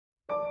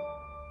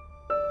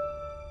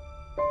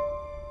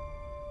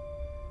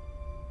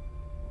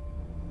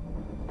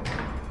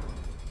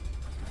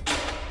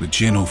The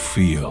gentle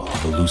feel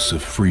of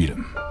elusive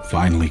freedom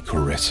finally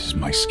caresses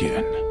my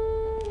skin.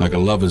 Like a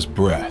lover's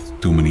breath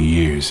too many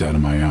years out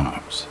of my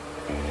arms.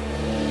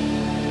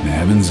 And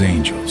heaven's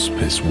angels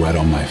piss wet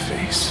on my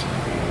face.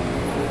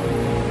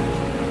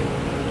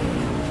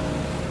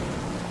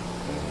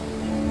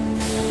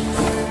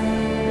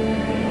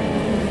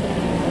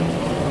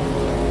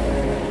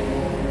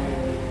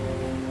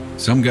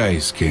 Some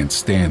guys can't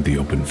stand the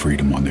open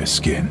freedom on their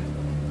skin,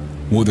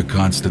 or the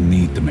constant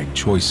need to make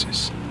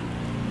choices.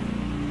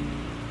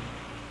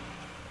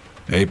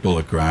 They pull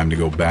a crime to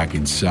go back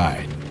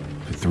inside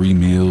for 3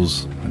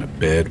 meals and a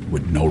bed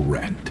with no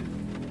rent.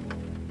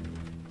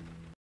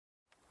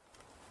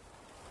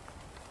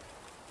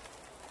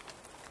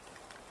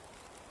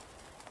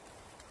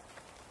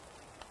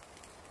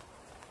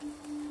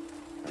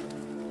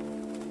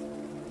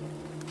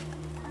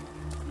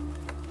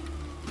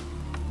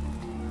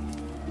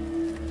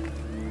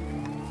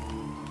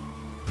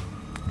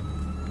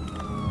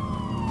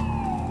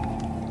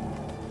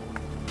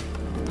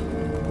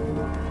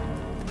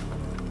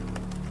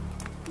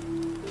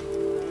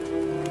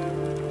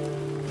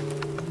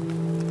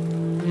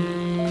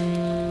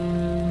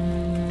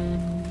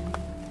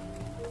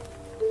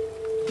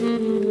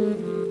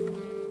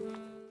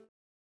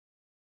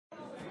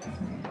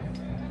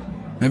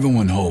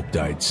 Everyone hoped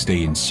I'd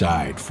stay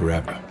inside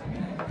forever,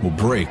 or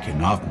break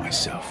and off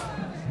myself,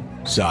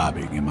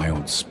 sobbing in my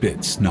own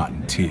spit, snot,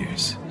 and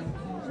tears.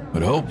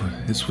 But hope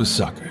is for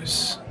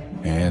suckers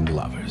and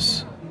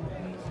lovers.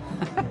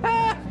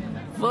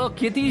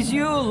 Look, it is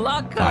you,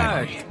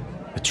 Lockhart. Finally,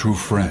 a true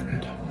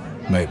friend,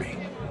 maybe.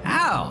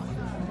 Ow!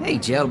 Hey,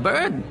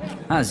 jailbird.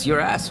 How's your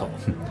asshole?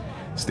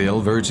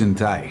 Still virgin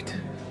tight.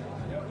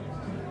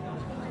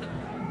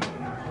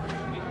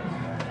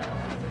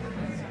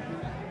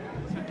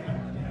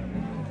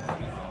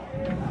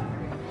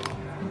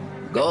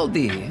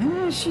 Goldie,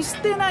 she's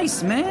still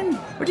nice, man.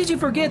 Or did you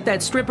forget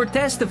that stripper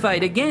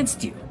testified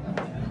against you?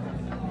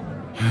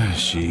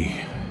 She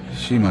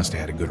must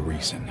have had a good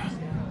reason.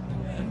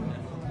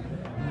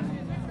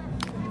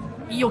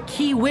 Your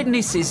key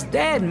witness is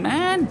dead,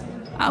 man.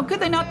 How could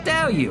they not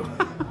tell you?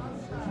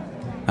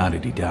 How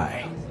did he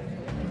die?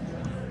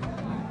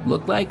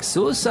 Looked like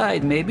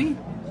suicide, maybe.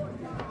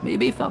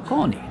 Maybe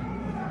Falcone.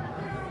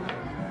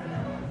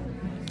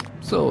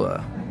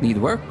 So, need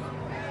work?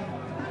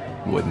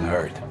 Wouldn't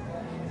hurt.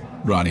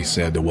 Ronnie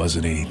said there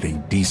wasn't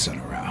anything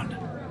decent around.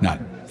 Not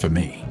for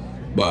me.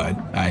 But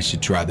I should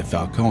try the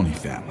Falcone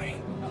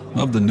family.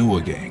 Of the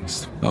newer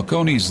gangs,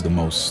 Falcone's the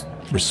most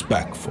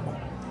respectful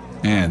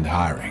and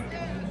hiring.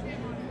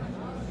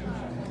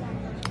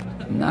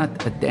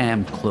 Not a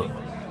damn clue.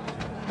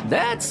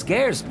 That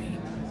scares me.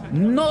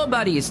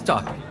 Nobody is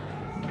talking.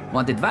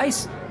 Want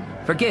advice?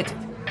 Forget it.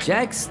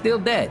 Jack's still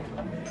dead.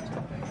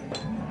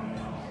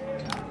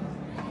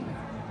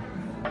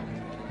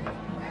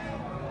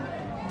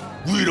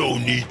 We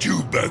don't need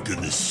you back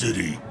in the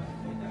city.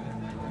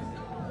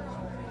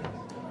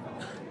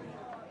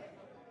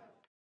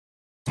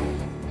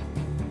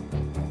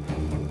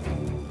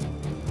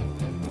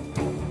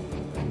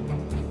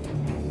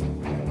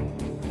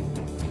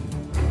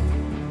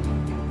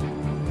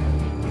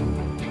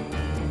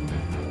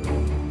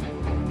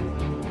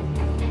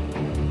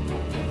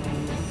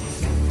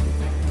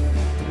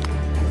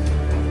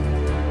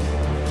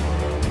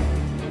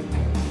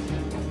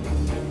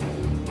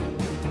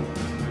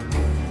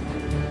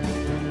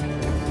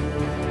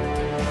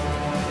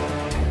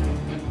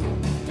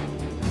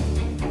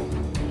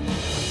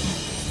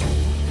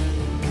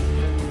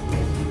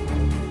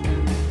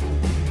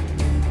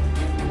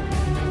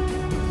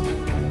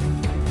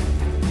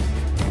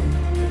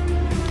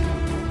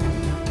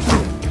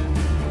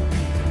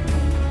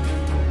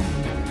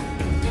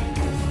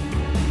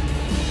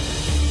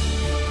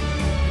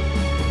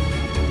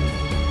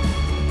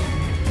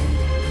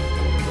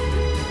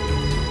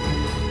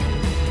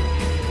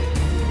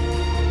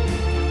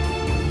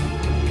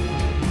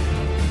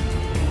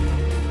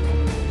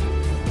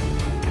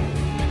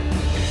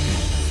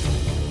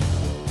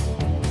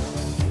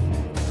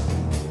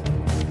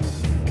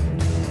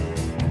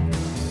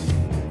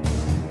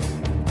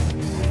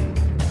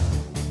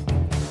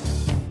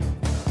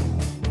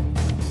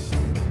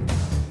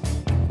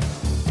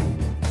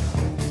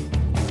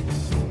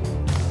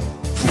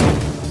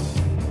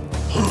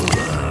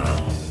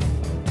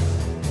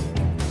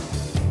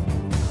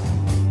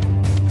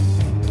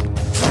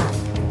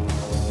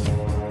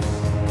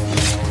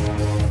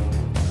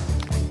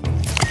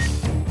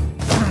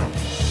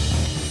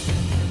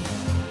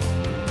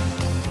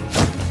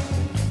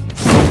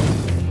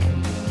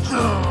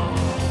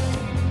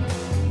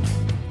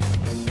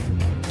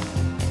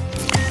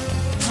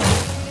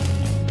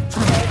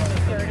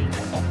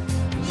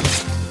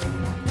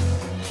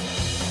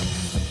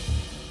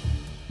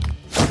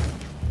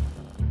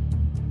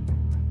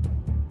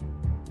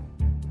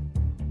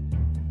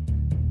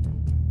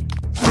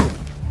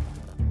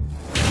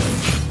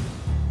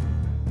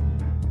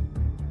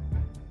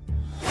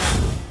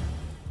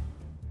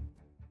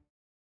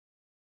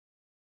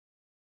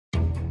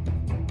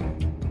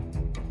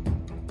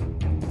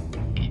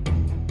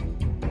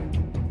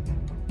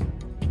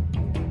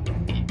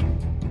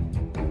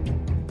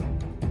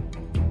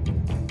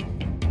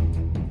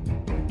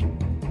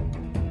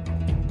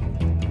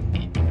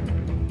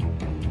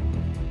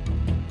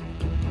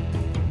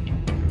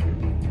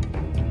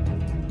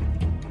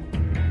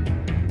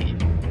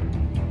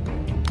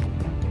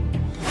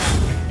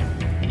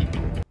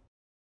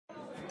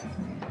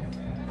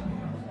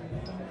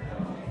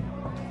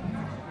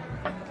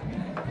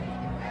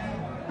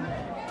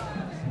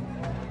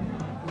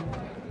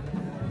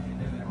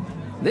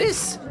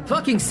 This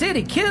fucking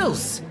city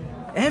kills.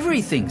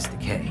 Everything's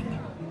decaying.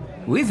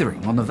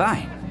 Withering on the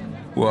vine.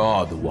 We're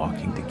all the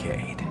walking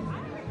decayed.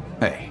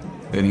 Hey,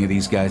 any of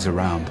these guys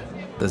around?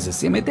 Does the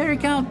cemetery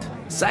count?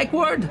 Psych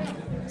ward?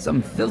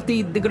 Some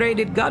filthy,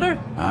 degraded gutter?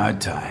 Hard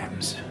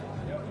times.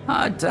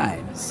 Hard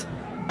times.